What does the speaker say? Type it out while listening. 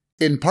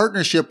In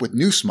partnership with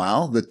New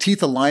Smile, the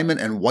teeth alignment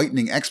and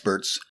whitening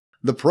experts,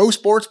 the Pro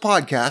Sports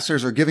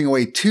Podcasters are giving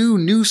away 2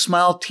 New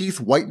Smile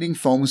teeth whitening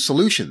foam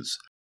solutions.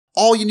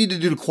 All you need to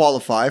do to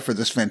qualify for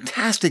this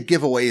fantastic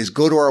giveaway is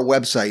go to our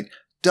website,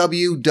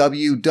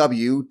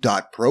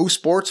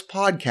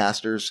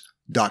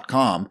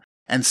 www.prosportspodcasters.com,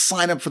 and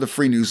sign up for the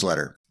free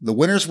newsletter. The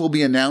winners will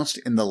be announced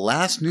in the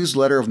last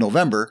newsletter of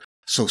November,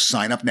 so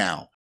sign up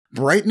now.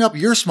 Brighten up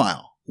your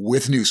smile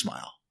with New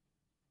Smile.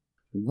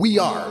 We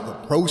are the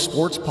Pro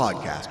Sports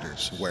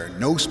Podcasters, where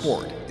no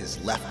sport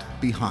is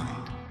left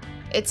behind.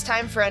 It's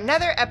time for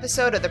another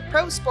episode of the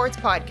Pro Sports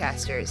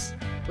Podcasters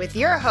with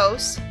your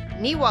hosts,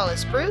 Nee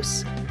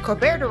Wallace-Bruce,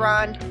 Corbett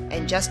Durand,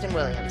 and Justin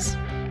Williams.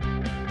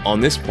 On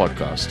this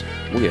podcast,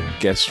 we have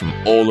guests from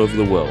all over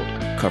the world,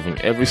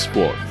 covering every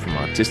sport from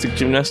artistic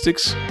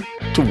gymnastics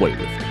to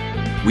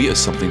weightlifting. We have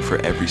something for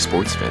every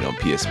sports fan on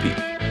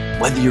PSP.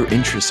 Whether your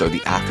interests are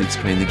the athletes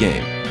playing the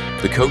game,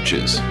 the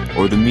coaches,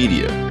 or the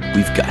media,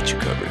 we've got you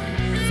covered.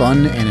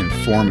 Fun and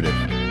informative,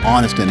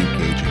 honest and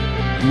engaging.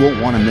 You won't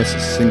want to miss a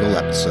single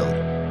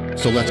episode.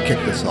 So let's kick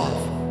this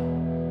off.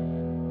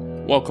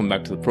 Welcome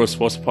back to the Pro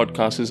Sports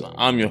Podcasters.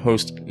 I'm your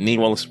host, Nee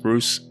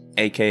Wallace-Bruce,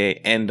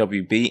 aka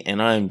NWB,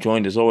 and I am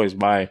joined as always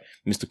by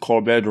Mr.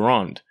 Corbett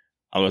Durand,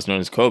 otherwise known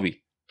as Kobe.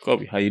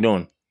 Kobe, how you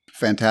doing?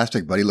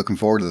 Fantastic, buddy. Looking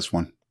forward to this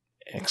one.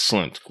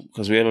 Excellent,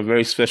 because we have a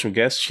very special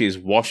guest. She is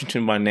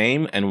Washington by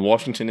name and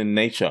Washington in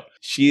nature.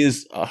 She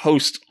is a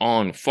host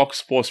on Fox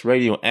Sports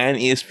Radio and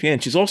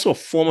ESPN. She's also a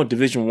former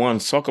Division I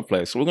soccer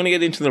player, so we're going to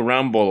get into the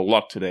round ball a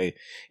lot today.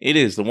 It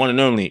is the one and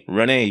only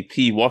Renee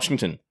P.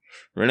 Washington.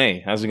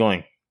 Renee, how's it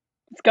going?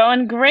 It's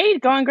going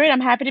great,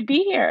 I'm happy to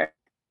be here.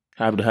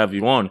 Happy to have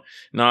you on.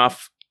 Now,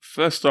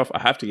 first off,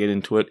 I have to get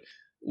into it.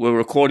 We're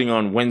recording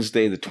on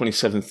Wednesday, the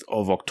 27th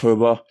of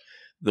October.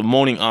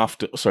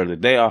 The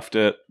day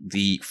after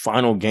the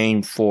final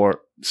game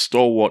for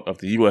stalwart of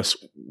the U.S.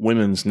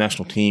 women's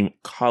national team,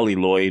 Carli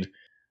Lloyd.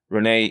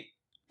 Renee,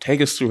 take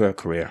us through her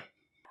career.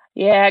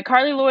 Yeah,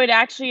 Carli Lloyd,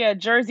 actually a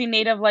Jersey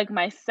native like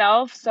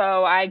myself,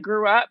 so I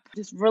grew up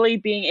just really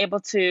being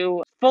able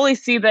to fully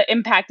see the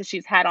impact that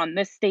she's had on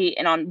this state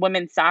and on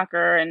women's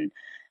soccer and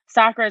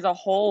soccer as a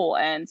whole.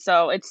 And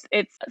so it's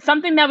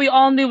something that we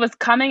all knew was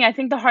coming. I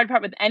think the hard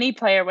part with any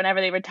player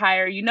whenever they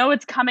retire, you know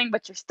it's coming,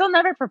 but you're still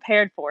never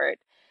prepared for it.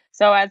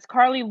 So as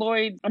Carli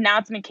Lloyd's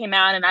announcement came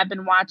out, and I've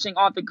been watching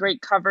all the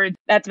great coverage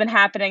that's been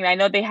happening, I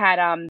know they had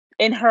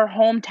in her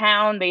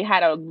hometown, they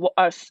had an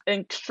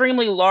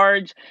extremely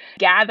large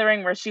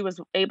gathering where she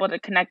was able to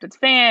connect with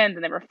fans,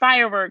 and there were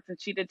fireworks,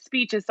 and she did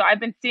speeches. So I've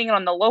been seeing it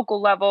on the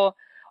local level,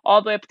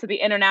 all the way up to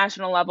the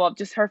international level of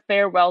just her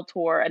farewell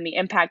tour and the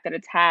impact that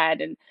it's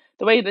had, and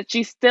the way that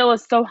she still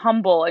is so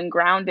humble and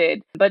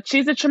grounded. But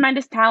she's a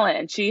tremendous talent,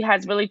 and she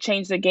has really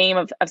changed the game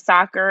of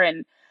soccer,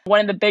 and one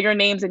of the bigger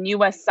names in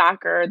U.S.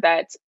 soccer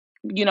that,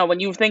 you know, when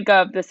you think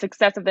of the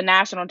success of the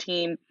national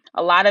team,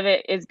 a lot of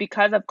it is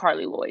because of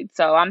Carli Lloyd.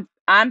 So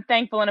I'm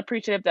thankful and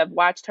appreciative to have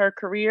watched her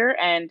career,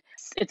 and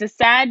it's a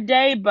sad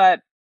day, but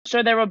I'm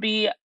sure there will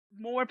be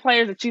more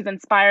players that she's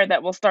inspired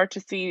that we'll start to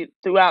see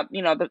throughout,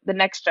 you know, the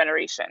next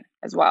generation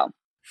as well.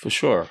 For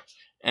sure.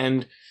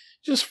 And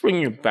just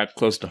bringing it back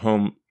close to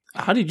home,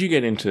 how did you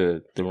get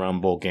into the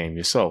round ball game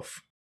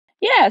yourself?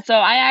 Yeah, so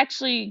I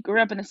actually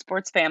grew up in a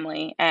sports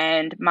family,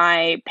 and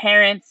my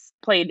parents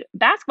played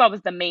basketball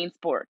was the main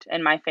sport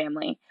in my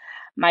family.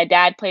 My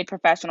dad played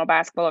professional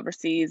basketball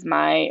overseas.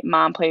 My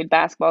mom played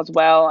basketball as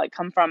well. I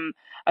come from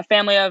a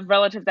family of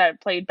relatives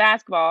that played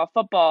basketball,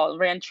 football,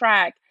 ran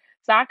track.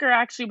 Soccer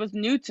actually was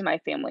new to my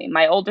family.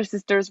 My older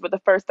sisters were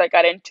the first that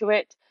got into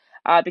it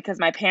because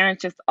my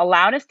parents just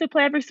allowed us to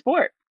play every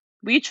sport.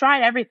 We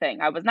tried everything.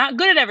 I was not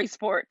good at every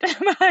sport,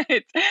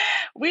 but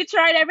we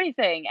tried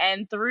everything.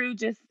 And through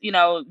just, you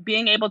know,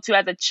 being able to,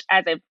 as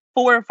a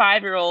 4 or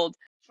 5-year-old,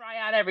 try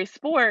out every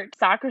sport,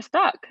 soccer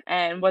stuck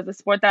and was the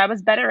sport that I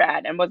was better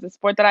at and was the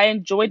sport that I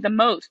enjoyed the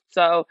most.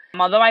 So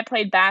although I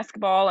played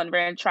basketball and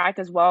ran track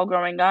as well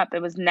growing up,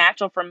 it was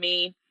natural for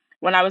me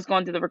when I was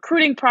going through the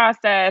recruiting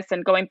process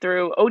and going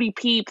through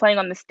ODP, playing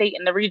on the state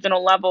and the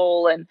regional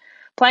level and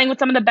playing with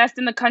some of the best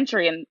in the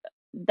country, and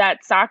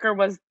that soccer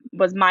was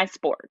my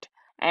sport.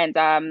 And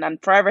I'm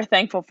forever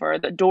thankful for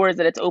the doors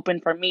that it's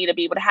opened for me to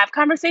be able to have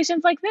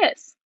conversations like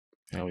this.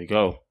 There we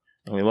go.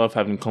 And we love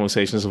having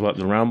conversations about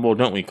the round ball,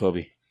 don't we,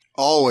 Kobe?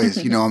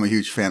 Always. You know, I'm a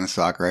huge fan of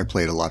soccer. I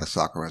played a lot of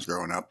soccer when I was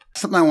growing up.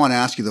 Something I want to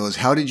ask you, though, is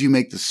how did you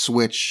make the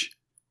switch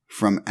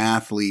from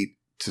athlete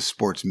to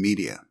sports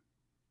media?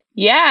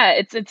 Yeah,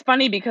 it's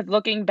funny because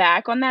looking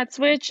back on that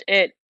switch,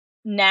 it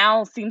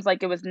now seems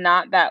like it was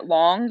not that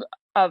long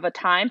of a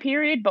time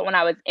period, but when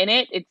I was in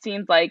it, it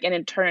seemed like an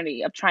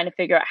eternity of trying to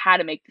figure out how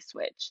to make the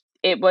switch.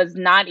 It was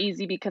not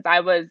easy because I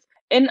was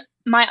in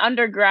my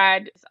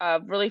undergrad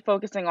really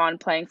focusing on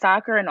playing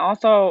soccer, and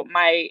also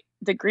my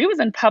degree was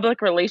in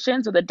public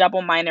relations with a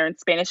double minor in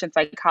Spanish and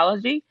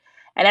psychology,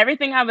 and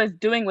everything I was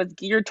doing was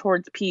geared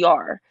towards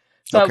PR.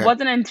 So it Okay.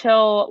 wasn't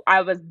until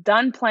I was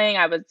done playing,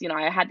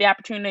 I had the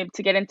opportunity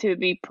to get into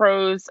the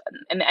pros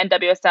in the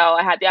NWSL.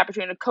 I had the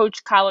opportunity to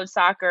coach college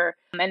soccer.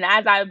 And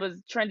as I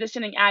was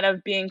transitioning out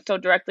of being so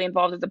directly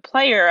involved as a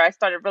player, I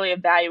started really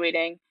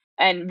evaluating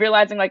and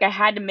realizing like I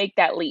had to make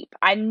that leap.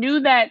 I knew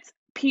that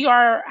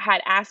PR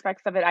had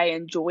aspects of it I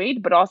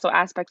enjoyed, but also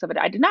aspects of it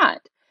I did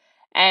not.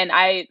 And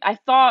I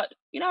thought,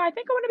 I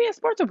think I want to be a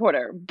sports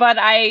reporter, but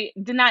I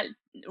did not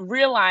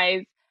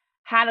realize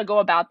how to go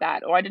about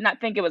that, or I did not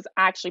think it was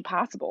actually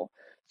possible.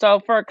 So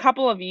for a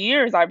couple of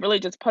years, I really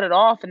just put it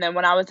off. And then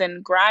when I was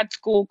in grad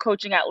school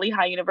coaching at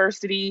Lehigh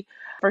University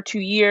for 2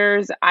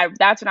 years,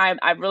 that's when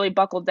I really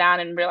buckled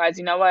down and realized,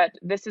 you know what,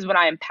 this is what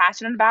I am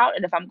passionate about.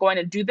 And if I'm going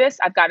to do this,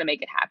 I've got to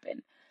make it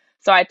happen.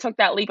 So I took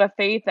that leap of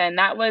faith, and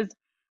that was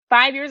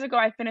 5 years ago.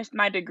 I finished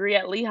my degree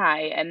at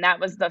Lehigh, and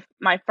that was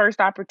my first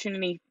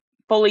opportunity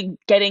fully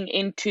getting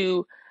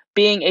into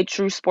being a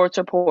true sports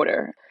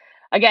reporter.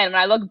 Again,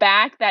 when I look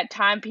back, that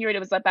time period, it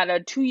was about a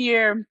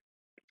 2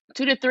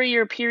 to 3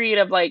 year period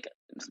of like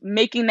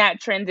making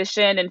that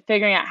transition and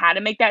figuring out how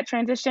to make that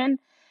transition.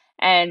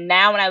 And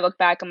now when I look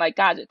back, I'm like,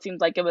 God, it seems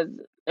like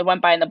it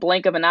went by in the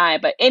blink of an eye.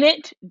 But in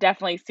it,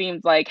 definitely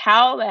seems like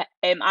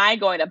am I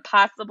going to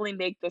possibly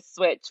make the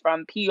switch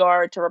from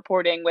PR to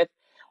reporting, with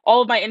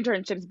all of my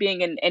internships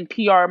being in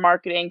PR,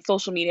 marketing,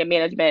 social media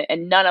management,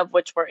 and none of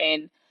which were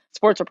in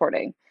sports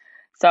reporting.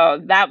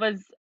 So that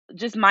was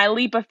just my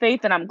leap of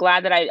faith. And I'm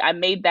glad that I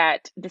made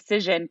that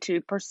decision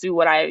to pursue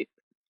what I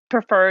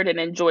preferred and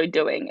enjoyed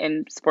doing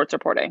in sports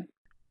reporting.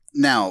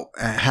 Now,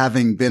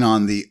 having been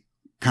on the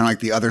kind of like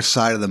the other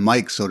side of the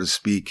mic, so to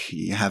speak,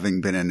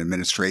 having been in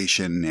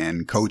administration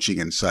and coaching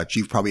and such,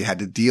 you've probably had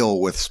to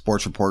deal with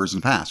sports reporters in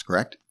the past,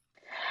 correct?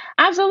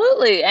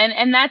 Absolutely.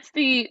 And that's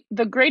the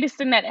greatest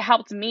thing that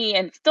helped me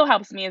and still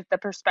helps me, is the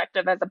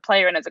perspective as a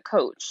player and as a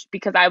coach,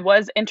 because I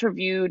was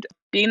interviewed,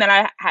 being that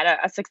I had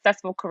a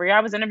successful career,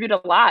 I was interviewed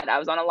a lot. I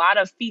was on a lot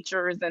of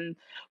features, and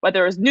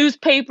whether it was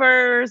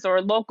newspapers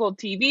or local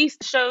TV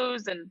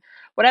shows and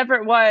whatever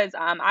it was,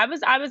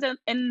 I was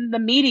in the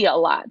media a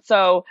lot.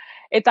 So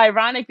it's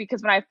ironic,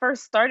 because when I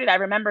first started, I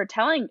remember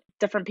telling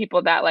different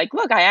people that, like,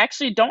 look, I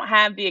actually don't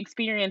have the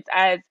experience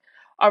as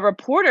a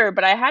reporter,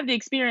 but I have the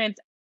experience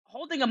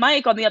holding a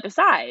mic on the other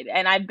side.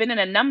 And I've been in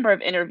a number of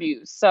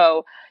interviews.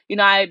 So,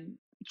 I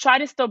try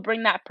to still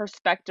bring that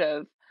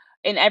perspective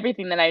in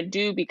everything that I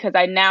do, because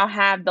I now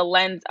have the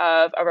lens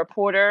of a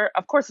reporter,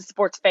 of course, a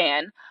sports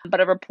fan,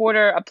 but a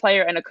reporter, a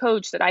player, and a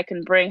coach that I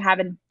can bring,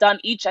 having done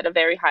each at a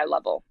very high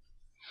level.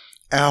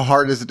 How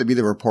hard is it to be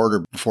the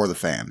reporter before the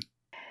fan?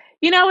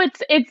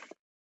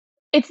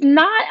 It's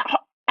not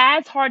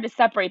as hard to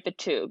separate the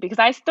two, because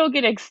I still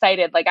get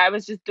excited. Like, I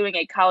was just doing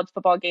a college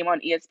football game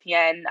on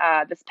ESPN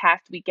this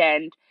past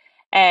weekend,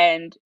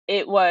 and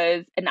it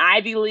was an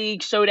Ivy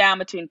League showdown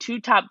between two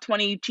top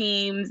 20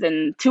 teams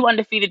and two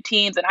undefeated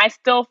teams. And I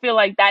still feel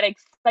like that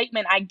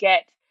excitement I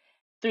get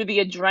through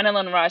the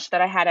adrenaline rush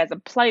that I had as a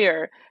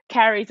player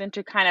carries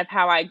into kind of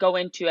how I go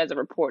into as a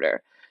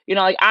reporter.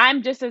 Like,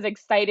 I'm just as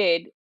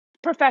excited,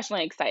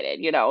 professionally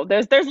excited.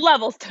 There's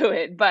levels to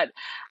it, but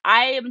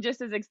I am just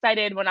as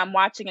excited when I'm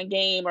watching a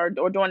game or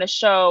doing a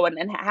show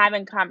and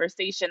having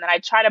conversation. And I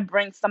try to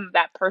bring some of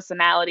that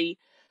personality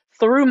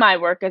through my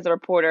work as a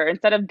reporter,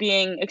 instead of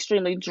being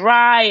extremely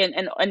dry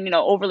and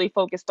overly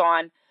focused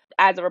on,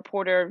 as a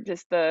reporter,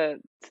 just the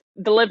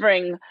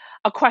delivering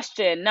a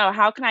question. No,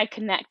 how can I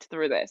connect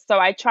through this? So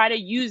I try to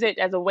use it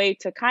as a way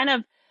to kind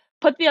of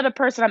put the other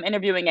person I'm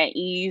interviewing at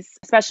ease,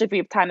 especially if we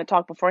have time to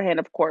talk beforehand,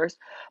 of course,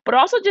 but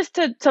also just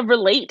to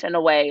relate in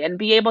a way and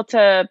be able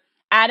to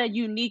add a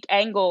unique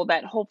angle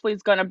that hopefully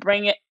is going to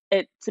bring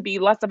it to be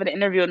less of an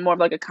interview and more of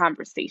like a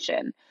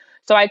conversation.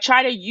 So I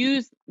try to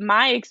use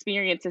my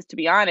experiences, to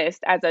be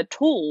honest, as a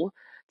tool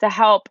to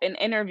help in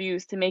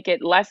interviews, to make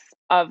it less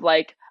of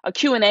like a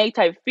Q&A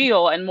type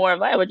feel and more of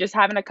like, we're just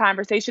having a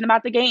conversation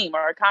about the game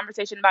or a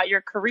conversation about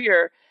your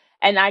career.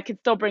 And I could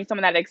still bring some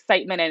of that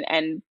excitement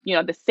and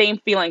the same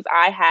feelings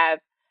I have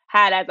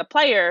had as a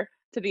player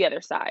to the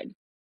other side.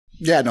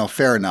 Yeah, no,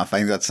 fair enough. I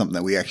think that's something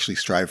that we actually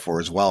strive for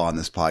as well on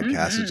this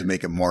podcast, is to Mm-hmm.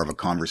 make it more of a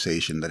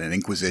conversation than an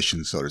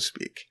inquisition, so to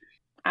speak.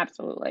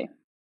 Absolutely.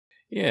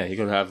 Yeah, you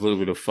got to have a little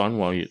bit of fun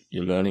while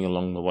you're learning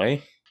along the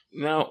way.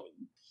 Now,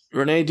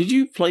 Renee, did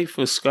you play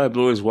for Sky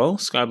Blue as well?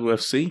 Sky Blue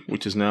FC,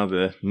 which is now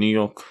the New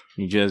York,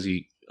 New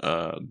Jersey,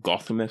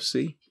 Gotham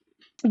FC?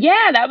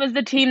 Yeah, that was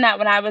the team that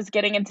when I was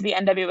getting into the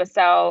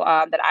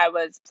NWSL that I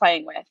was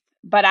playing with.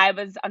 But I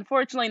was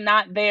unfortunately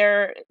not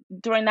there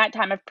during that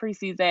time of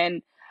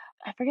preseason.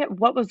 I forget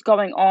what was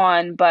going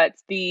on, but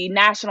the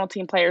national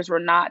team players were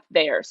not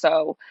there.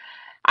 So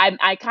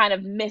I kind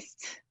of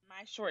missed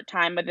my short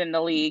time within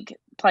the league,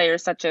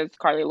 players such as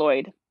Carly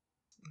Lloyd.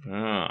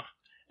 Ah,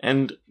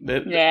 and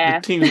the Yeah.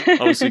 team's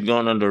obviously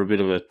gone under a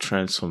bit of a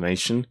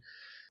transformation.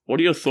 What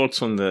are your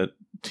thoughts on the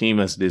team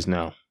as it is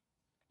now?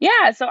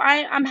 Yeah, so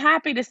I'm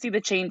happy to see the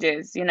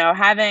changes.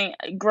 Having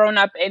grown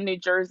up in New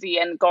Jersey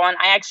and gone,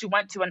 I actually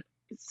went to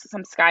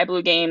some Sky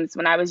Blue games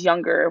when I was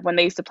younger, when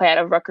they used to play out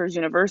of Rutgers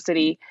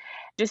University.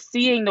 just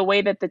seeing the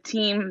way that the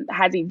team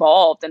has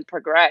evolved and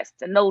progressed.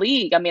 And the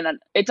league, I mean,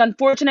 it's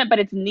unfortunate, but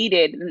it's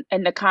needed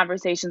in the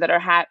conversations that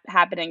are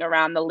happening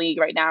around the league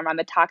right now, around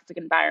the toxic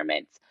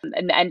environments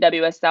in the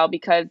NWSL,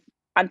 because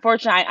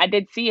unfortunately, I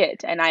did see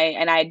it, and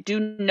I do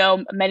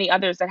know many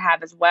others that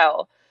have as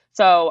well.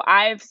 So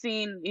I've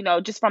seen,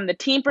 just from the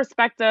team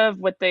perspective,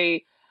 with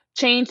the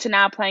change to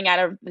now playing out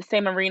of the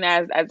same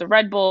arena as the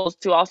Red Bulls,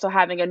 to also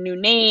having a new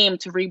name,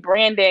 to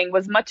rebranding,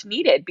 was much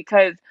needed,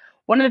 because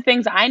one of the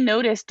things I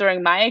noticed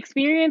during my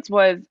experience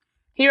was,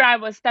 here I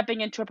was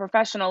stepping into a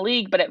professional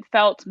league, but it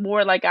felt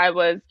more like I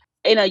was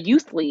in a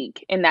youth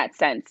league, in that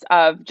sense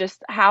of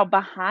just how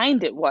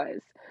behind it was.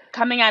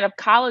 Coming out of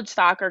college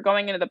soccer,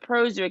 going into the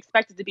pros, you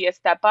expect it to be a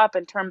step up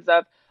in terms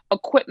of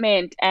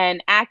equipment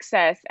and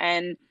access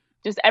and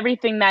just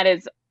everything that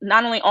is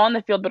not only on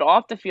the field but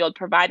off the field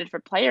provided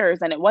for players,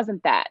 and it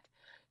wasn't that.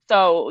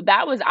 So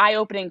that was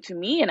eye-opening to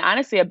me, and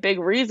honestly a big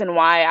reason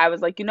why I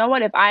was like, you know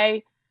what, if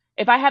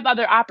I have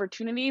other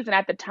opportunities, and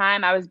at the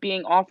time I was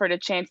being offered a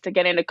chance to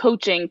get into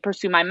coaching,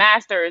 pursue my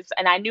master's,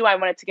 and I knew I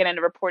wanted to get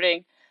into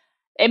reporting,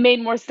 it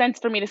made more sense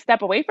for me to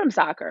step away from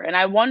soccer. And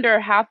I wonder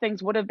how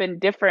things would have been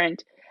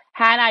different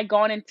had I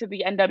gone into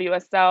the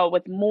NWSL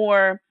with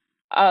more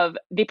of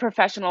the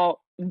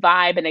professional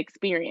vibe and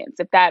experience,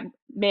 if that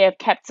may have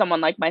kept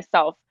someone like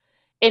myself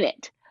in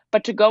it.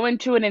 But to go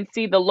into it and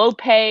see the low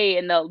pay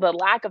and the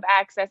lack of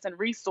access and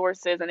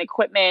resources and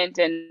equipment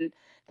and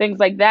things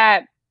like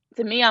that,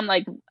 to me, I'm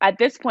like, at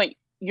this point,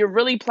 you're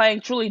really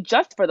playing truly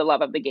just for the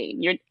love of the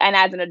game. And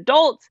as an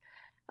adult,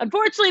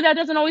 unfortunately, that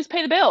doesn't always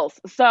pay the bills.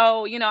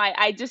 So,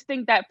 I just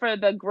think that for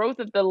the growth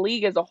of the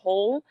league as a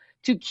whole,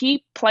 to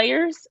keep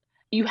players,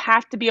 you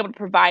have to be able to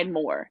provide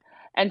more.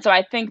 And so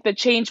I think the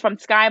change from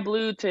Sky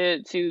Blue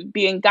to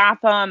being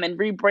Gotham and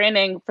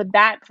rebranding for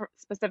that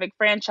specific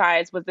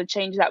franchise was the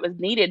change that was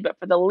needed. But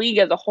for the league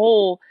as a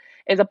whole,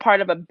 is a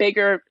part of a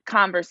bigger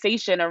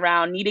conversation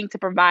around needing to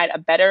provide a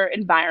better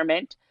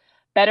environment,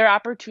 better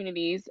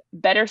opportunities,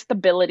 better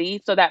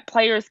stability, so that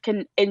players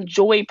can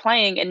enjoy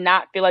playing and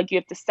not feel like you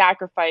have to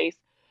sacrifice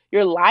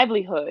your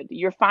livelihood,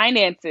 your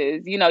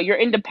finances, your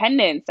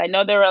independence. I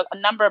know there are a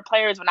number of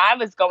players when I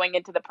was going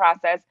into the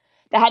process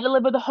that had to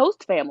live with a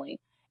host family.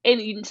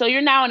 And so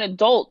you're now an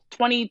adult,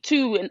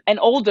 22 and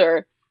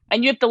older,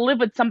 and you have to live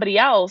with somebody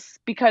else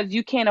because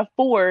you can't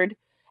afford,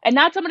 and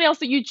not somebody else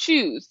that you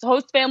choose.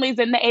 Host families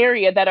in the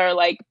area that are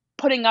like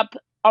putting up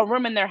a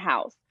room in their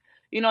house.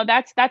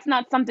 That's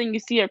not something you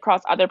see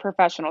across other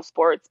professional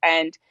sports,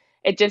 and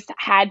it just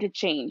had to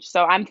change.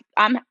 So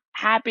I'm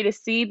happy to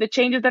see the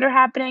changes that are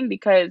happening,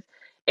 because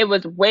it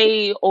was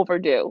way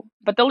overdue.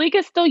 But the league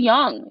is still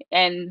young,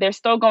 and they're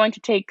still going to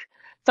take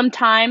some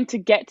time to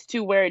get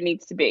to where it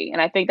needs to be.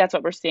 And I think that's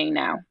what we're seeing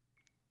now.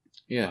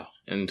 Yeah,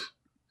 and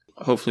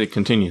hopefully it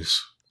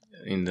continues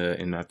in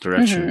that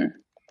direction.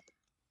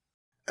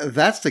 Mm-hmm.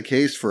 That's the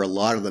case for a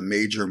lot of the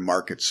major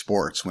market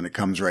sports when it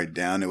comes right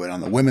down to it.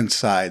 On the women's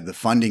side, the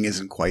funding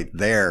isn't quite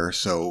there,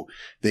 so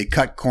they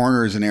cut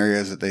corners in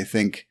areas that they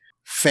think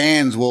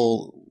fans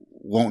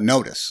won't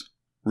notice,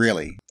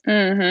 really.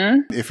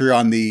 Mm-hmm. If you're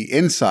on the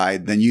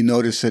inside, then you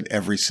notice it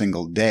every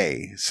single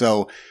day.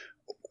 So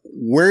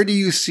where do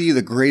you see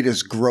the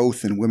greatest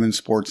growth in women's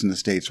sports in the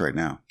States right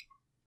now?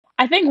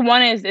 I think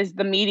one is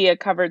the media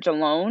coverage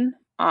alone.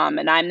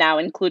 And I'm now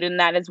included in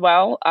that as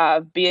well,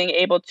 of being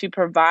able to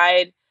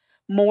provide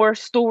more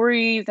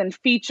stories and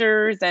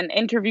features and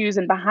interviews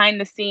and behind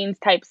the scenes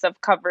types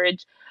of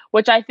coverage,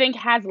 which I think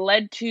has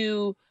led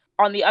to,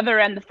 on the other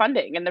end, the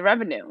funding and the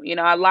revenue.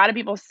 A lot of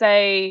people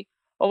say,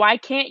 well, why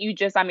can't you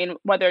just,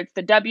 whether it's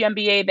the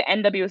WNBA, the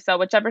NWSL,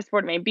 whichever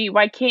sport it may be,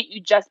 why can't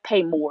you just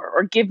pay more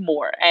or give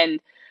more?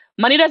 And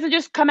money doesn't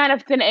just come out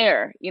of thin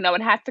air.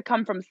 It has to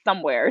come from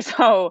somewhere.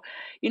 So,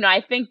 I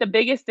think the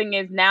biggest thing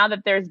is, now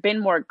that there's been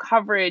more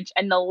coverage,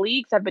 and the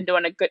leagues have been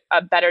doing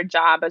a better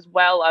job as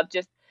well of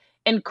just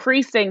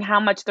increasing how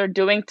much they're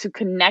doing to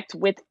connect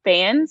with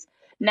fans.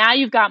 Now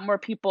you've got more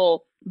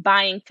people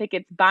buying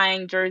tickets,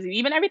 buying jerseys,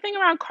 even everything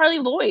around Carly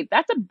Lloyd.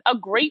 That's a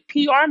great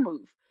PR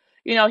move.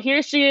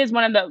 Here she is,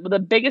 one of the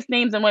biggest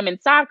names in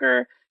women's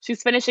soccer.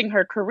 She's finishing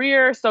her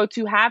career. So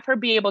to have her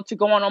be able to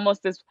go on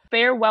almost this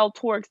farewell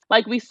tour,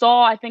 like we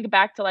saw, I think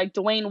back to like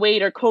Dwayne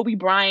Wade or Kobe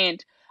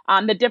Bryant,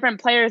 the different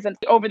players and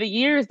over the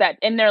years, that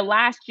in their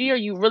last year,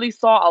 you really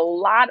saw a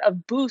lot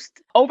of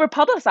boost over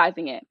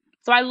publicizing it.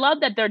 So I love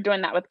that they're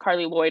doing that with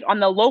Carly Lloyd on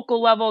the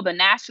local level, the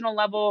national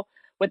level,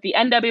 with the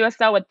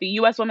NWSL, with the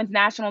U.S. women's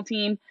national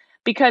team,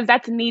 because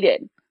that's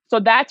needed. So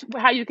that's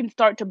how you can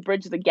start to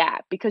bridge the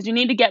gap, because you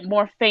need to get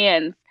more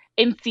fans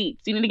in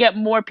seats. You need to get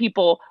more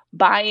people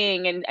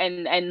buying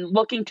and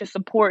looking to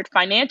support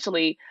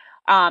financially,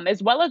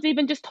 as well as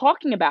even just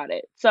talking about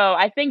it. So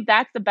I think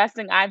that's the best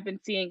thing I've been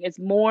seeing, is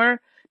more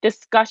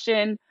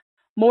discussion,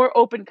 more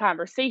open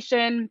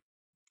conversation,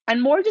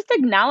 and more just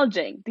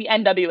acknowledging the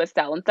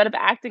NWSL instead of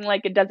acting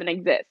like it doesn't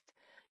exist.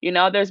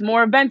 There's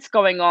more events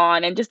going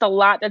on and just a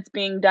lot that's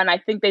being done. I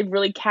think they've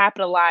really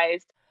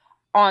capitalized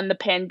on the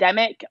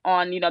pandemic,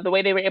 on, the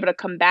way they were able to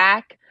come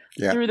back,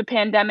 through the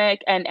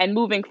pandemic and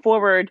moving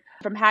forward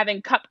from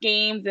having cup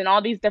games and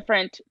all these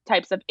different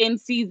types of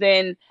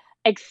in-season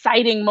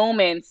exciting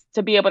moments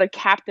to be able to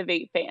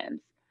captivate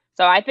fans.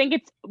 So I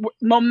think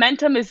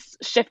momentum is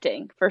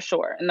shifting for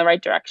sure in the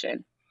right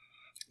direction.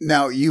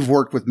 Now, you've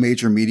worked with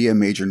major media,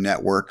 major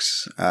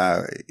networks.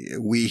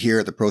 We here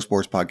at the Pro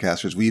Sports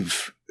Podcasters,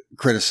 we've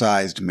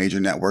criticized major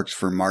networks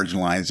for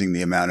marginalizing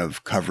the amount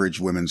of coverage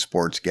women's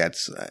sports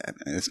gets.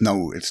 It's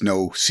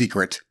no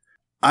secret.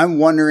 I'm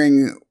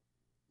wondering,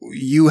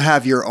 you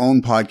have your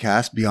own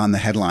podcast Beyond the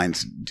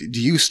Headlines. Do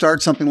you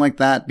start something like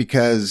that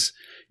because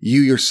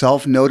you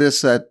yourself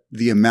notice that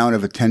the amount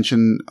of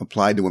attention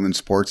applied to women's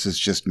sports is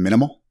just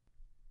minimal?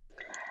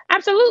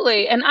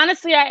 Absolutely. And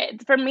honestly,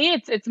 for me,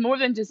 it's more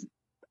than just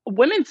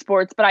women's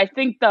sports, but I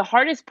think the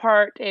hardest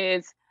part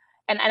is,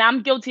 and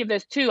I'm guilty of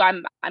this too.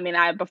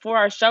 Before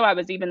our show, I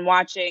was even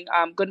watching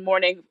Good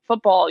Morning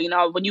Football. You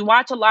know, when you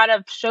watch a lot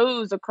of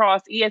shows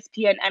across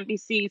ESPN,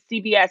 NBC,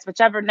 CBS,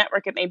 whichever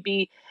network it may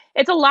be,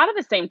 it's a lot of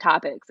the same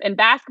topics. In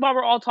basketball,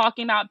 we're all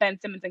talking about Ben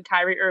Simmons and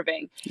Kyrie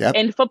Irving. Yep.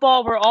 In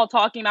football, we're all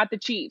talking about the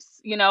Chiefs,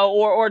 you know,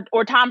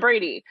 or Tom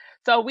Brady.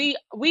 So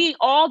we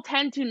all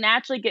tend to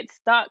naturally get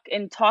stuck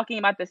in talking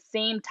about the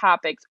same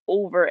topics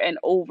over and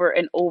over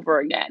and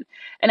over again.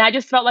 And I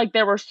just felt like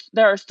there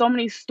are so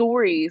many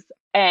stories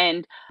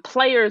and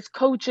players,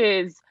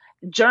 coaches,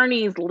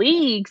 journeys,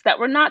 leagues that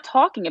we're not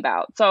talking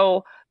about.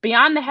 So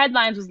Beyond the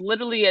Headlines was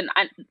literally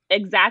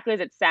exactly as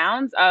it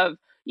sounds of,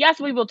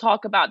 yes, we will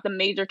talk about the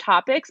major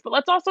topics, but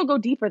let's also go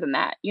deeper than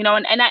that, you know.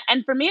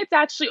 And for me, it's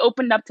actually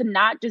opened up to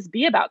not just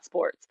be about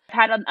sports.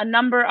 I've had a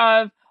number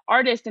of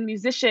artists and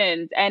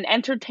musicians and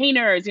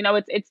entertainers. You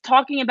know, it's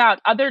talking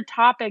about other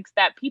topics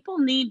that people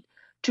need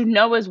to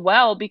know as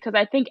well, because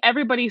I think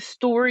everybody's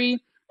story,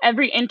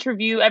 every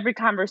interview, every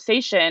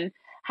conversation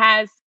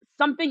has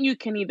something you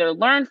can either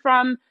learn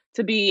from,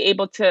 to be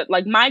able to,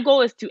 like, my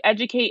goal is to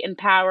educate,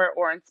 empower,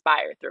 or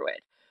inspire through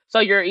it. So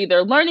you're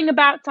either learning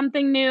about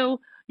something new,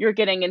 you're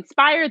getting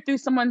inspired through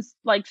someone's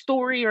like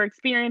story or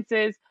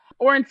experiences,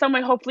 or in some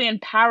way hopefully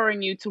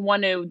empowering you to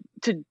want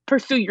to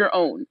pursue your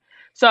own.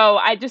 So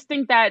I just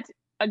think that,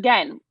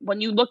 again,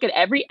 when you look at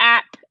every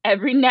app,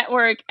 every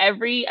network,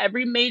 every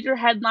major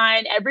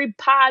headline, every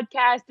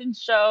podcast and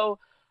show,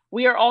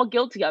 we are all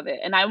guilty of it.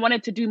 And I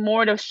wanted to do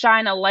more to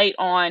shine a light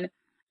on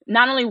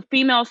not only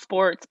female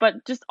sports,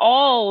 but just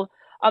all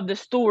of the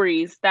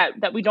stories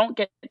that we don't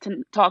get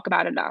to talk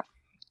about enough.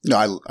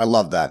 No, I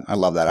love that. I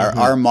love that.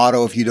 Our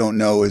motto, if you don't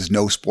know, is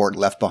no sport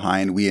left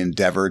behind. We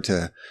endeavor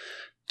to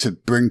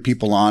bring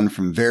people on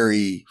from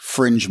very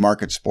fringe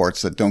market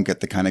sports that don't get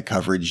the kind of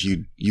coverage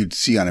you'd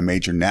see on a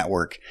major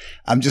network.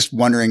 I'm just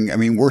wondering, I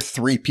mean, we're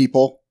three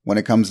people when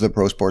it comes to the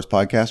Pro Sports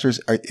Podcasters.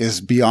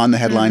 Is Beyond the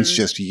Headlines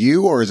just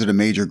you, or is it a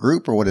major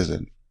group, or what is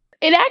it?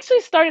 It actually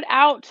started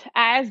out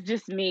as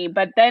just me,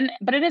 but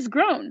it has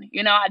grown.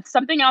 You know, it's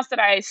something else that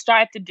I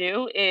strive to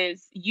do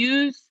is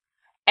use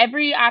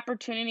every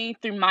opportunity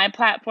through my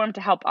platform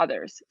to help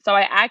others. So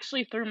I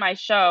actually, through my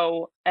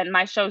show, and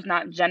my show's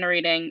not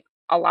generating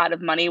a lot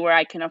of money where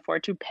I can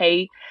afford to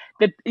pay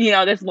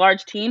this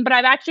large team, but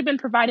I've actually been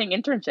providing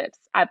internships.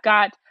 I've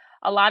got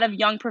a lot of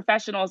young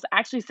professionals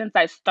actually since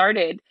I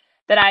started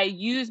that I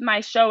use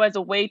my show as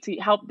a way to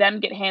help them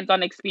get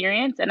hands-on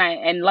experience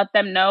and let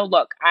them know,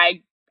 look,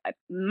 I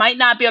might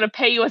not be able to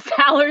pay you a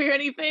salary or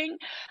anything,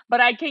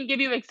 but I can give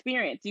you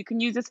experience. You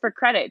can use this for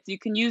credits. You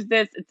can use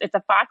this. It's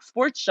a Fox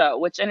Sports show,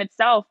 which in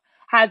itself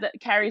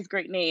carries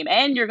great name.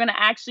 And you're going to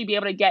actually be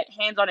able to get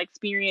hands-on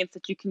experience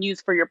that you can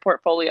use for your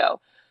portfolio.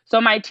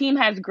 So my team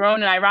has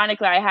grown, and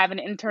ironically, I have an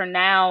intern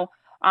now.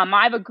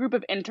 I have a group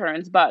of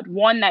interns, but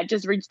one that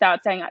just reached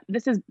out saying,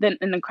 this has been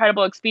an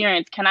incredible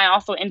experience. Can I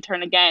also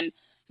intern again,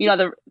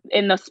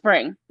 in the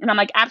spring? And I'm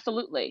like,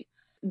 absolutely.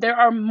 There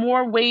are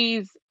more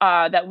ways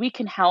that we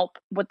can help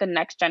with the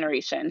next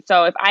generation.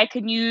 So if I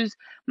could use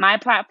my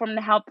platform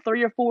to help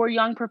 3 or 4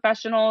 young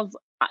professionals,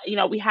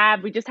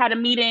 we just had a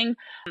meeting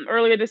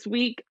earlier this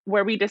week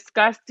where we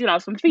discussed,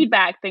 some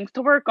feedback, things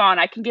to work on.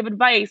 I can give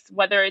advice,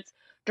 whether it's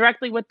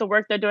directly with the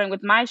work they're doing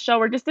with my show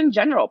or just in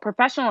general,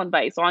 professional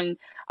advice on,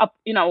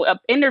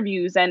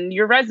 interviews and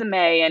your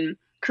resume and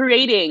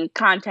creating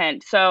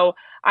content. So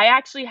I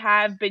actually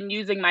have been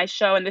using my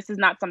show, and this is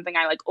not something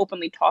I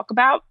openly talk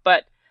about,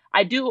 but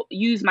I do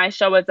use my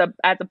show as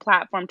a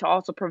platform to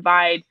also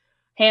provide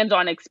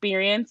hands-on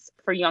experience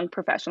for young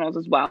professionals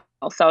as well.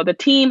 So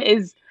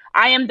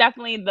I am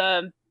definitely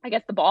the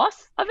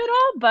boss of it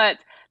all, but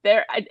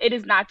it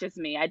is not just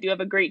me. I do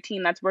have a great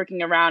team that's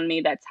working around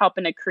me that's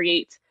helping to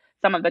create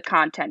some of the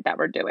content that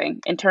we're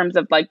doing in terms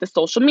of the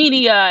social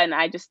media. And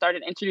I just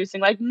started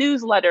introducing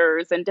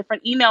newsletters and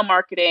different email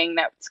marketing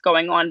that's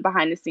going on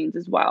behind the scenes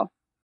as well.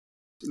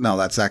 No,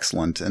 that's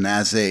excellent. And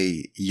as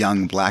a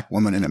young Black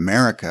woman in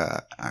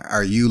America,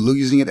 are you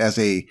using it as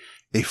a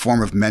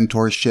form of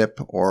mentorship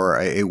or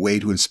a way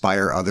to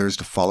inspire others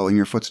to follow in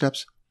your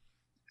footsteps?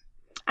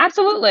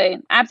 Absolutely.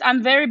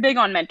 I'm very big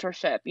on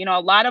mentorship.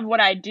 A lot of what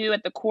I do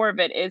at the core of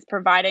it is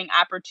providing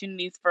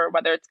opportunities for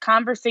whether it's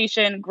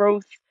conversation,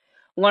 growth,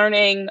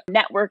 learning,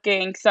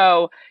 networking.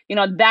 So,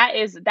 that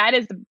is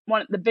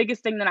the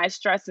biggest thing that I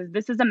stress is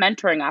this is a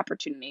mentoring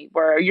opportunity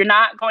where you're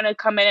not going to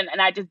come in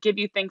and I just give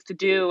you things to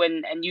do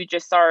and you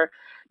just are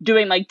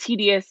doing like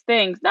tedious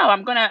things. No,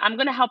 I'm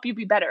gonna help you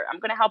be better. I'm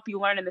gonna help you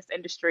learn in this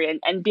industry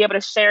and be able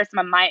to share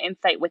some of my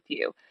insight with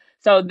you.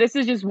 So this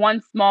is just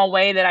one small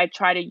way that I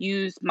try to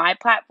use my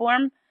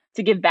platform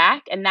to give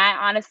back. And that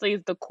honestly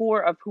is the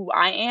core of who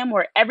I am,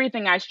 or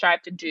everything I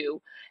strive to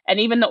do. And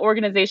even the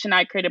organization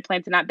I created,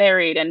 Planted Not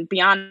Buried, and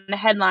beyond the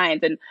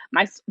headlines, and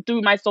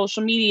through my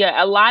social media,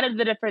 a lot of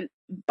the different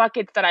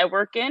buckets that I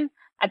work in,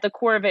 at the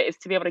core of it is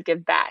to be able to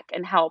give back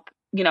and help,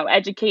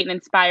 educate and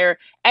inspire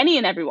any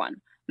and everyone.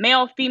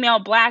 Male, female,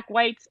 black,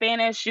 white,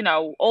 Spanish,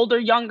 older,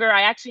 younger.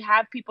 I actually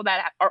have people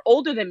that are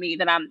older than me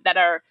that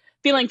are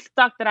feeling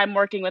stuck that I'm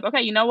working with.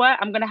 Okay, you know what?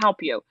 I'm going to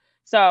help you.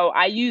 So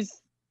I use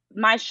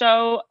my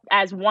show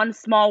as one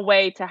small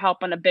way to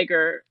help on a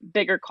bigger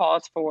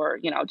cause for,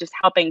 just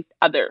helping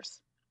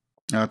others.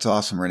 That's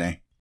awesome,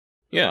 Renee.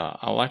 Yeah,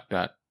 I like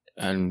that.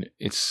 And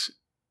it's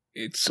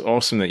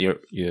awesome that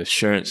you're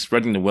sharing,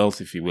 spreading the wealth,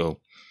 if you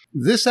will.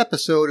 This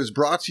episode is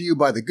brought to you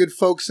by the good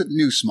folks at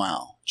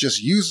NewSmile.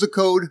 Just use the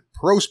code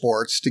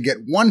PROSPORTS to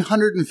get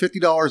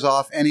 $150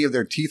 off any of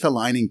their teeth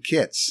aligning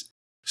kits.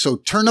 So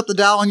turn up the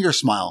dial on your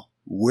smile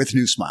with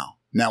NewSmile.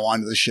 Now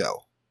on to the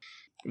show.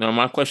 Now,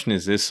 my question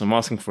is this. I'm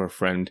asking for a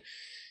friend.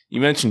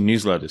 You mentioned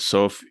newsletters.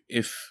 So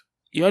if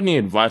you had any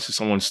advice for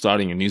someone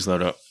starting a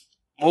newsletter,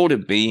 what would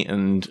it be?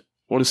 And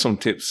what are some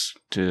tips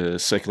to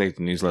circulate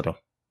the newsletter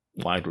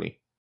widely?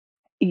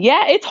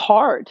 Yeah, it's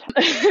hard.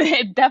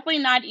 It's definitely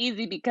not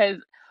easy because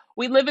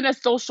we live in a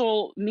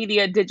social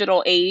media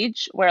digital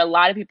age where a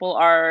lot of people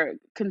are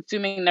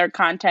consuming their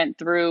content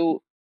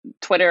through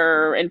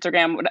Twitter,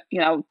 Instagram,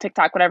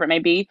 TikTok, whatever it may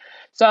be.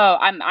 So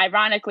I'm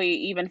ironically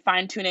even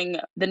fine tuning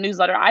the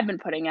newsletter I've been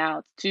putting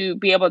out to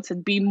be able to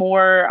be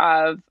more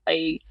of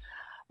a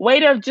way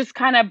to just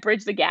kind of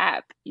bridge the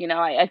gap.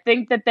 I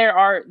think that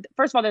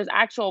first of all, there's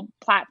actual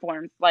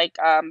platforms like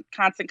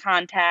Constant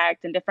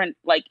Contact and different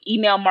like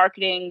email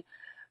marketing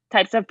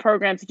types of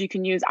programs that you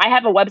can use. I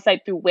have a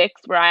website through Wix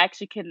where I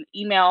actually can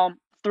email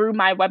through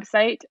my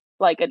website,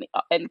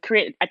 and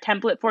create a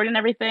template for it and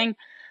everything.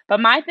 But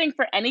my thing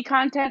for any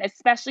content,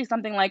 especially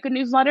something like a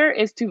newsletter,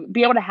 is to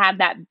be able to have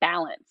that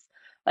balance.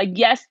 Like,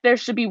 yes, there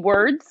should be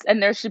words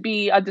and there should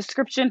be a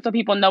description so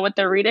people know what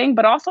they're reading,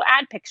 but also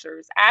add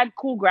pictures, add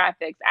cool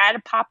graphics,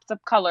 add pops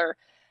of color,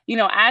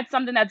 add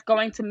something that's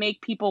going to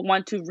make people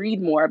want to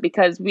read more,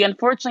 because we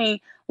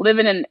unfortunately live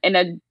in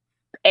a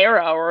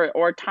era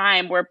or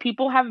time where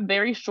people have a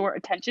very short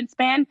attention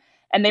span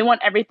and they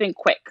want everything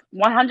quick,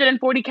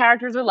 140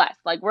 characters or less.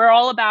 Like, we're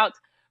all about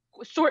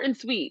short and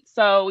sweet.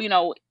 So,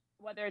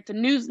 whether it's a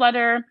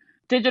newsletter,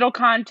 digital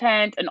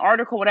content, an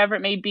article, whatever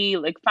it may be,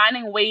 like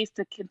finding ways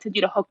to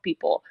continue to hook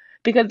people,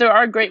 because there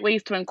are great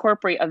ways to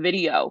incorporate a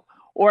video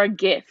or a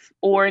GIF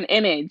or an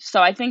image.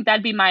 So I think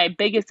that'd be my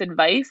biggest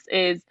advice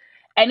is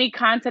any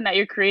content that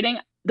you're creating.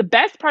 The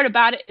best part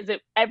about it is that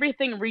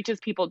everything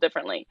reaches people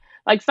differently.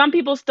 Like, some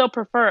people still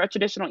prefer a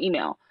traditional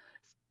email.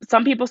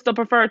 Some people still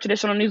prefer a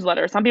traditional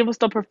newsletter. Some people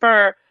still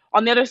prefer,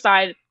 on the other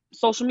side,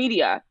 social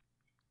media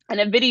and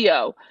a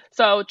video.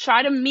 So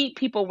try to meet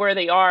people where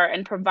they are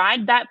and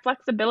provide that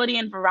flexibility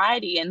and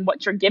variety in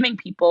what you're giving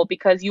people,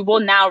 because you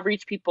will now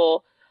reach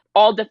people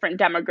all different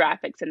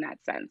demographics in that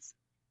sense.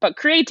 But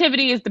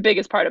creativity is the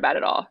biggest part about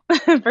it all,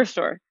 for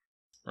sure.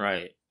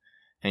 Right.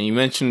 And you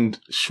mentioned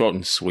short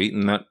and sweet,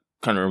 and that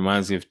kind of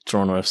reminds me of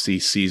Toronto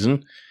FC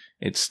season.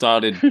 It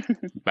started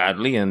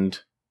badly and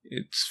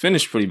it's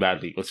finished pretty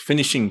badly. It's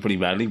finishing pretty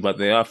badly, but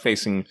they are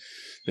facing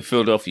the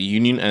Philadelphia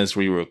Union as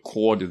we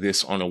record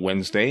this on a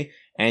Wednesday.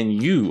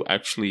 And you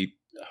actually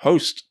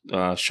host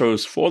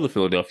shows for the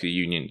Philadelphia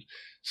Union.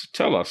 So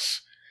tell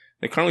us,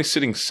 they're currently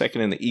sitting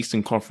second in the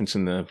Eastern Conference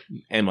in the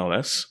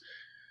MLS.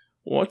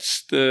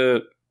 What's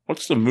the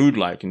mood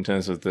like in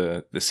terms of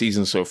the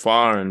season so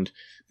far and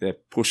their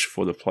push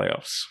for the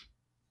playoffs?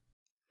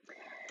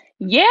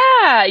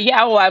 Yeah.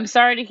 Well, I'm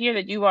sorry to hear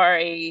that you are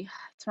a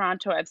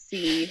Toronto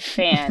FC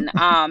fan.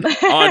 Oh,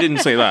 I didn't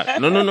say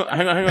that. No.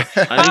 Hang on. I need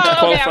to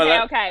qualify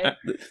that. Okay.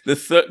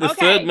 The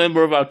third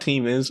member of our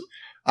team is.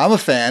 I'm a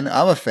fan.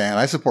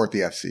 I support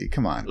the FC.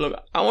 Come on.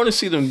 Look, I want to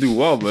see them do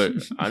well, but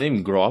I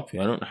didn't grow up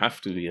here. I don't have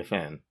to be a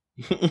fan.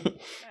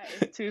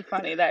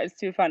 That is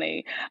too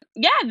funny.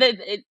 Yeah,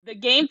 the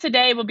game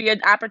today will be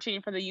an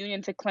opportunity for the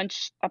Union to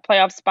clinch a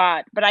playoff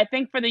spot. But I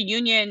think for the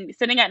Union,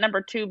 sitting at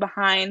number 2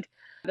 behind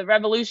the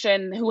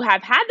Revolution, who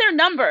have had their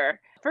number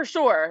for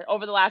sure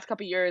over the last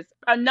couple of years,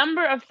 a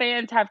number of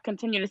fans have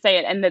continued to say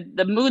it. And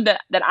the mood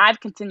that I've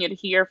continued to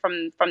hear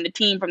from the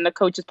team, from the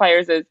coaches,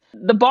 players, is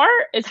the bar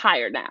is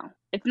higher now.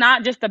 It's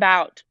not just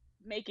about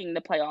making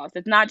the playoffs.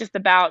 It's not just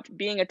about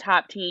being a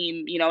top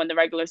team, in the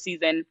regular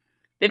season.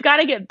 They've got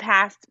to get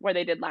past where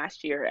they did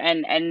last year.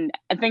 And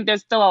I think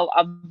there's still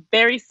a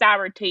very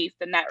sour taste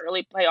in that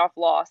early playoff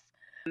loss.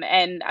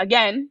 And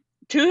again,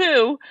 to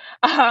who?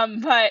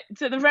 But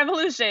to the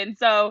Revolution.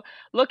 So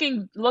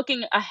looking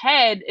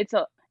ahead, it's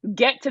a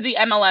get to the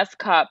MLS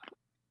Cup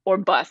or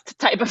bust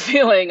type of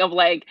feeling of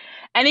like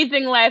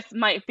anything less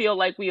might feel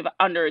like we've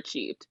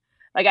underachieved.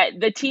 Like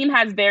the team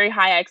has very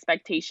high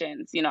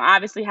expectations. You know,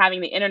 obviously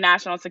having the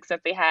international success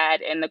they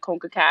had in the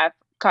CONCACAF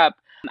Cup,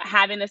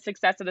 having the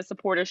success of the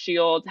Supporter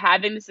Shield,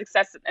 having the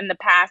success in the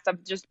past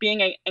of just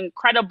being an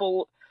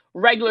incredible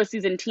regular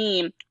season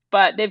team.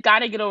 But they've got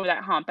to get over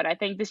that hump. And I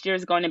think this year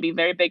is going to be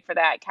very big for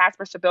that.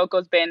 Kasper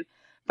Shabilko's been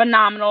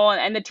phenomenal,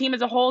 and the team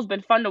as a whole has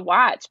been fun to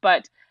watch.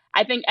 But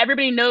I think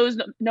everybody knows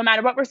no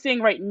matter what we're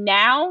seeing right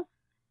now,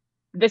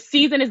 the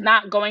season is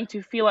not going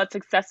to feel as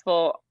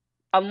successful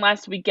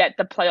unless we get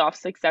the playoff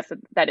success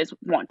that is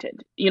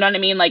wanted. You know what I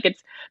mean? Like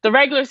it's the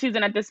regular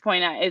season at this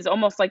point is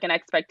almost like an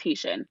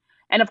expectation.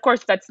 And of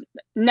course, that's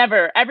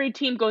never, every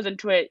team goes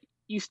into it.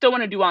 You still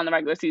want to do well in the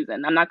regular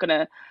season. I'm not going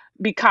to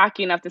be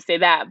cocky enough to say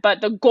that.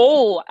 But the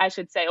goal, I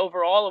should say,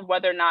 overall of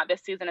whether or not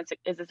this season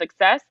is a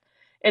success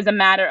is a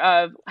matter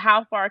of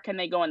how far can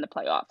they go in the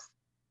playoffs.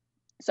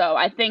 So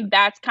I think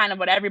that's kind of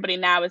what everybody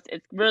now is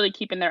really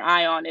keeping their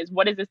eye on is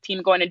what is this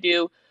team going to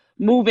do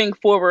moving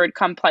forward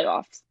come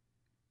playoffs.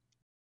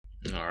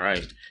 All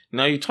right.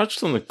 Now you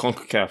touched on the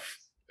CONCACAF,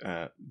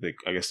 I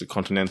guess the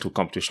continental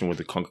competition with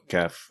the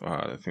CONCACAF,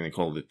 I think they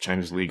call it the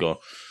Champions League or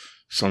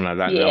something like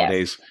that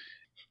nowadays.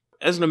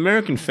 As an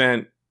American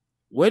fan,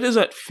 where does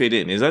that fit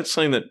in? Is that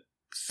something that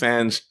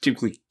fans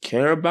typically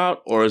care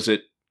about, or is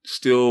it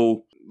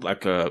still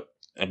like a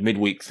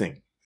midweek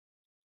thing?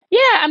 Yeah,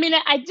 I mean,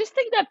 I just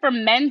think that for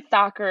men's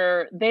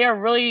soccer, they are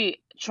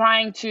really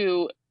trying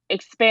to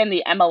expand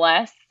the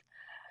MLS.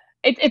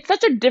 It's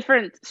such a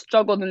different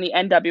struggle than the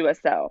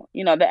NWSL.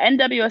 You know, the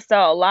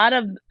NWSL,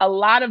 a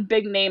lot of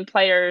big name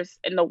players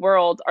in the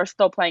world are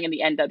still playing in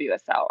the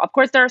NWSL. Of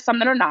course, there are some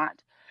that are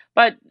not,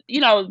 but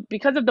you know,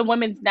 because of the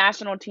women's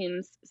national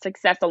team's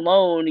success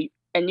alone,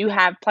 and you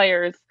have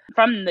players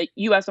from the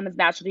U.S. women's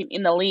national team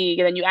in the league,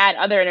 and then you add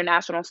other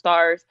international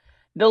stars.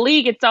 The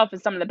league itself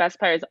is some of the best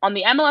players. On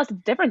the MLS,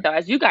 it's different though,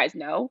 as you guys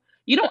know.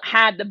 You don't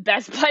have the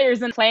best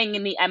players in playing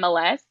in the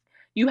MLS.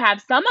 You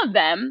have some of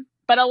them,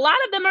 but a lot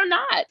of them are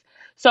not.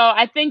 So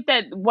I think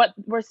that what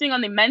we're seeing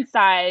on the men's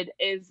side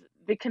is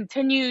the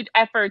continued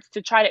efforts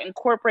to try to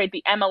incorporate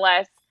the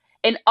MLS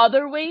in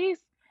other ways.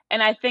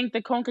 And I think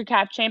the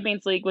CONCACAF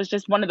Champions League was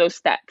just one of those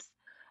steps.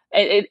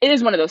 It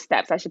is one of those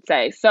steps, I should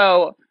say.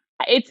 So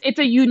it's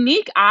a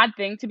unique, odd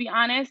thing, to be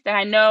honest. And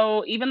I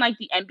know even like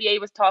the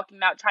NBA was talking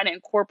about trying to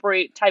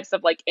incorporate types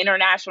of like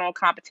international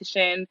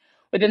competition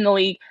within the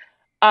league,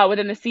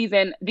 within the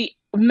season. The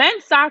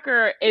men's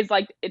soccer is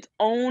like its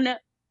own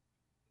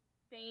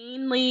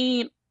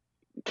insanely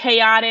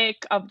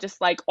chaotic of just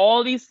like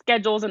all these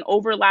schedules and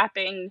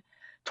overlapping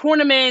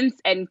tournaments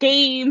and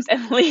games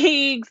and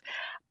leagues.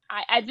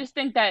 I just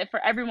think that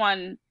for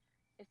everyone,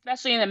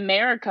 especially in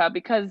America,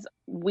 because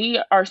we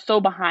are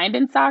so behind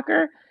in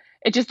soccer,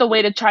 it's just a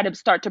way to try to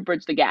start to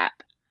bridge the gap.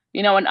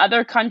 You know, in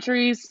other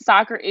countries,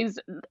 soccer is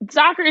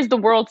the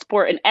world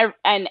sport,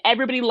 and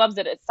everybody loves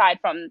it aside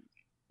from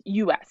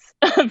US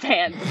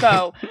fans.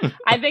 So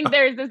I think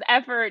there's this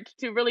effort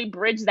to really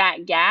bridge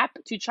that gap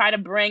to try to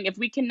bring, if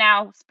we can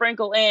now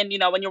sprinkle in, you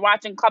know, when you're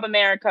watching Club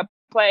America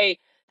play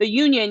the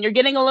Union, you're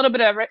getting a little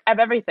bit of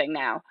everything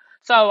now.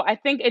 So I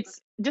think it's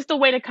just a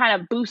way to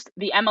kind of boost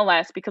the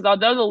MLS, because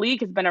although the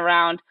league has been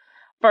around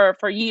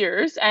for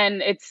years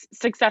and it's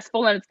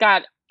successful and it's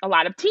got a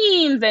lot of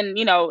teams, and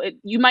you know,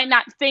 you might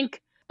not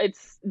think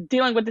it's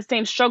dealing with the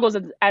same struggles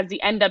as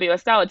the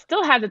NWSL. It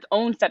still has its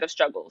own set of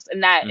struggles, in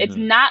that it's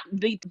not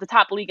the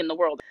top league in the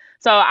world.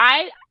 So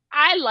I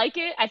like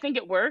it. I think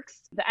it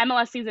works. The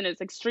MLS season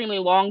is extremely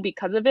long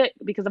because of it,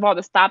 because of all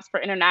the stops for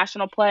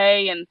international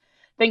play and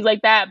things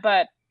like that.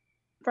 But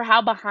for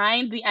how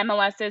behind the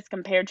MLS is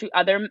compared to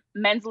other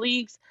men's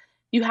leagues,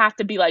 you have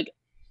to be like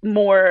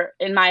more,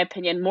 in my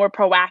opinion, more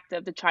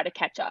proactive to try to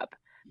catch up.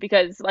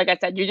 Because like I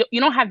said, you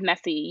don't have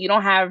Messi, you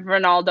don't have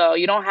Ronaldo,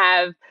 you don't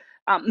have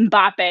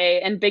Mbappe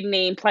and big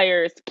name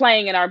players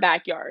playing in our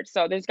backyard.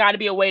 So there's got to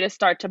be a way to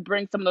start to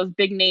bring some of those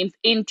big names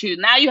into.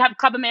 Now you have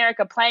Club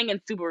America playing in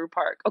Subaru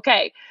Park.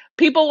 Okay,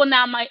 people will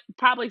now might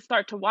probably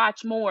start to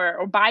watch more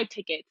or buy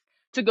tickets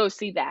to go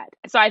see that.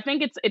 So I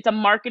think it's a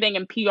marketing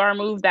and PR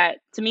move that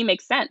to me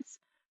makes sense.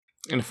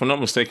 And if I'm not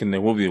mistaken,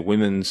 there will be a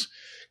women's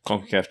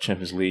CONCACAF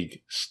Champions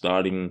League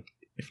starting,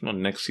 if not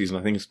next season,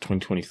 I think it's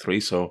 2023.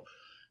 So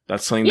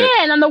that's something that...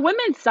 Yeah, and on the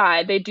women's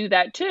side, they do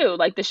that too.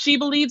 Like the She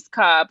Believes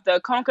Cup,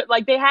 the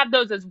like they have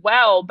those as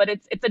well, but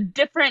it's a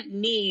different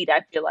need,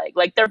 I feel like.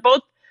 Like they're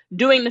both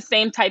doing the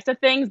same types of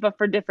things, but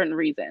for different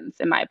reasons,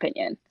 in my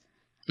opinion.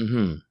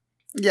 Mm-hmm.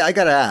 Yeah, I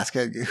got to ask,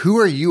 who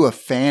are you a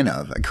fan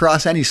of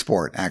across any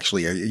sport,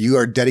 actually? Are you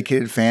a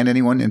dedicated fan,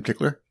 anyone in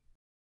particular?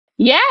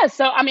 Yeah,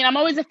 so I mean, I'm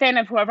always a fan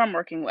of whoever I'm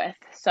working with.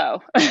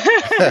 So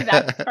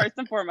that's first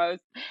and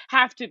foremost.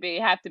 Have to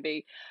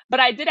be.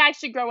 But I did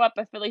actually grow up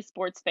a Philly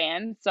sports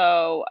fan.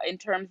 So in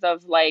terms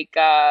of like,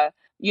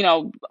 you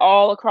know,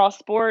 all across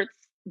sports,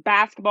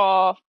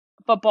 basketball,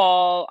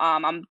 football,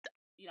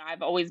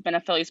 I've always been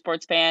a Philly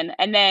sports fan.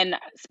 And then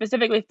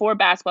specifically for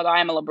basketball, I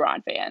am a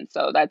LeBron fan.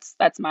 So that's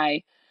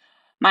my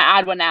my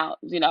odd one out.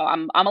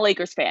 I'm a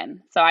Lakers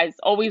fan, so I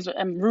always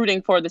am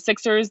rooting for the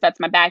Sixers. That's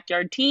my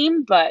backyard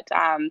team, but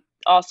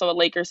also a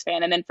Lakers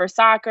fan. And then for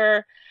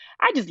soccer,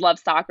 I just love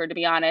soccer, to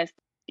be honest.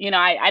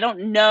 I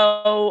don't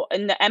know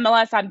in the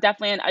MLS. I'm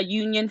definitely a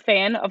Union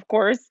fan, of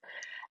course.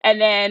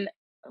 And then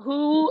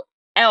who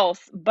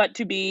else but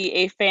to be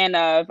a fan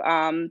of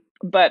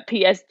but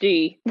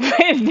PSG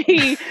with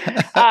the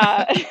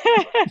uh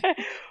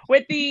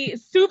with the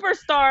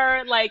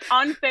superstar like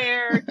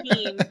unfair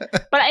team.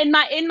 But in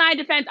my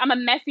defense, I'm a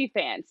Messi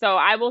fan. So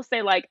I will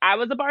say, like, I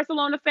was a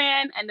Barcelona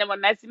fan, and then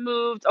when Messi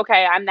moved,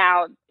 okay, I'm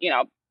now,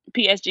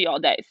 PSG all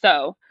day.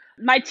 So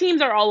my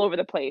teams are all over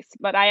the place,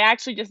 but I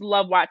actually just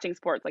love watching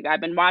sports. Like,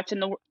 I've been watching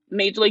the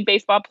Major League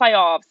Baseball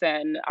playoffs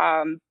and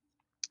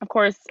of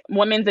course,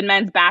 women's and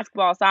men's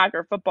basketball,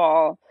 soccer,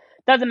 football.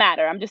 Doesn't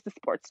matter. I'm just a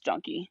sports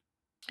junkie.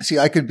 See,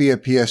 I could be a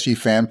PSG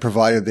fan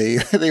provided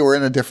they were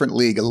in a different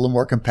league, a little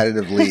more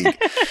competitive league.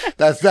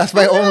 That's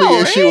my only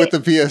issue with the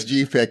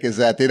PSG pick, is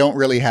that they don't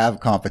really have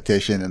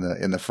competition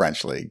in the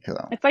French league.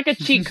 So. It's like a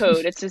cheat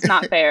code. It's just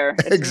not fair.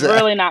 It's Exactly.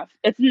 really not.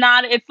 It's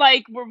not. It's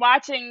like we're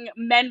watching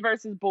men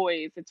versus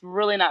boys. It's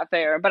really not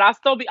fair. But I'll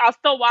still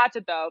watch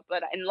it though,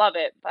 and love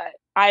it. But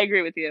I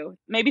agree with you.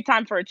 Maybe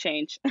time for a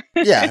change.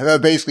 Yeah,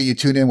 basically you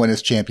tune in when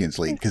it's Champions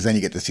League, because then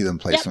you get to see them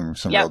play some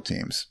real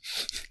teams.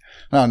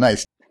 Oh,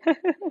 nice.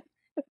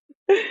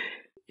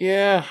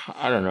 Yeah,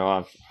 I don't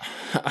know.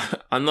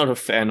 I'm not a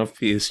fan of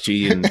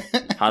PSG and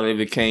how they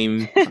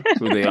became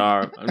who they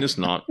are. I'm just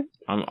not.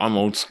 I'm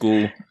old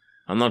school.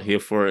 I'm not here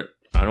for it.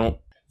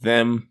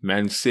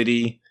 Man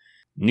City,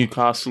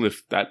 Newcastle,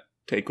 if that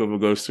takeover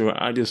goes through,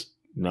 I'm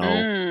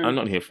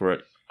not here for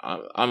it.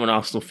 I'm an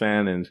Arsenal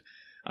fan, and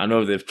I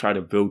know they've tried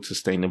to build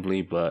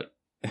sustainably, but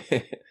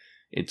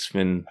it's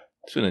been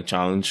a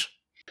challenge.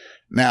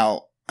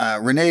 Now,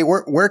 Renee,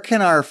 where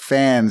can our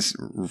fans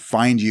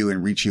find you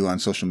and reach you on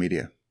social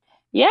media?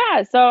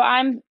 Yeah, so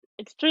I'm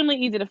extremely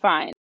easy to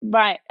find.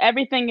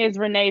 Everything is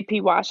Renee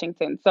P.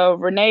 Washington. So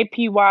Renee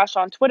P. Wash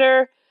on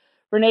Twitter,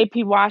 Renee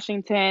P.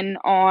 Washington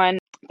on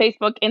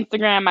Facebook,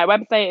 Instagram. My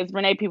website is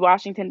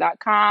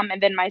reneepwashington.com.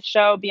 And then my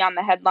show, Beyond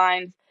the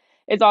Headlines,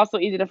 is also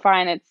easy to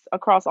find. It's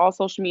across all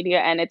social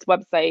media, and its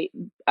website,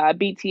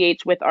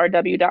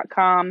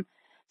 bthwithrw.com.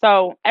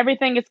 So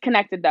everything is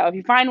connected, though. If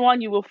you find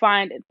one, you will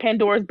find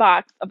Pandora's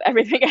box of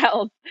everything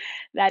else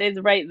that is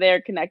right there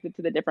connected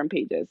to the different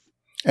pages.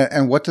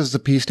 And what does the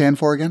P stand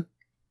for again?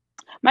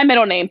 My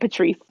middle name,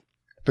 Patrice.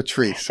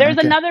 Patrice. There's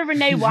another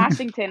Renee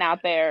Washington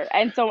out there.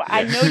 And so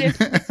I noticed,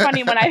 it's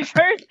funny, when I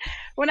first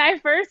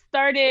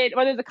started,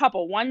 well, there's a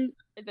couple. One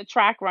is a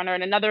track runner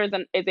and another is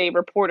a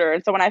reporter.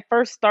 And so when I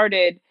first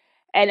started,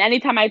 and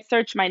anytime I'd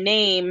search my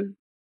name,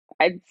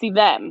 I'd see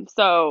them.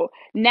 So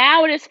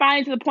now it is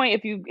finally to the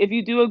point, if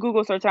you do a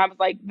Google search, and I was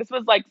like, this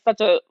was like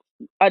such a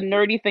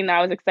nerdy thing that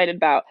I was excited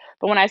about.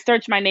 But when I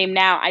search my name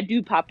now, I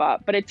do pop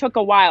up. But it took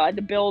a while. I had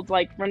to build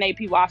like Renee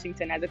P.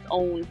 Washington as its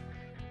own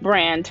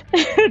brand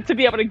to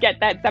be able to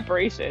get that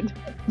separation.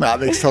 No,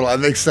 that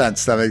makes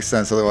sense.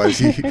 Otherwise,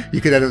 you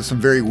could end up in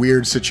some very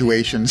weird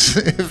situations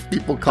if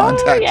people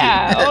contact you.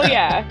 Oh,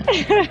 yeah.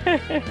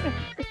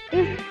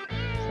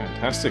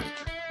 Fantastic.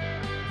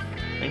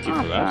 Thank you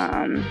for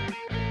that.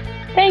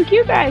 Thank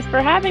you guys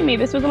for having me.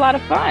 This was a lot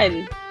of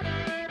fun.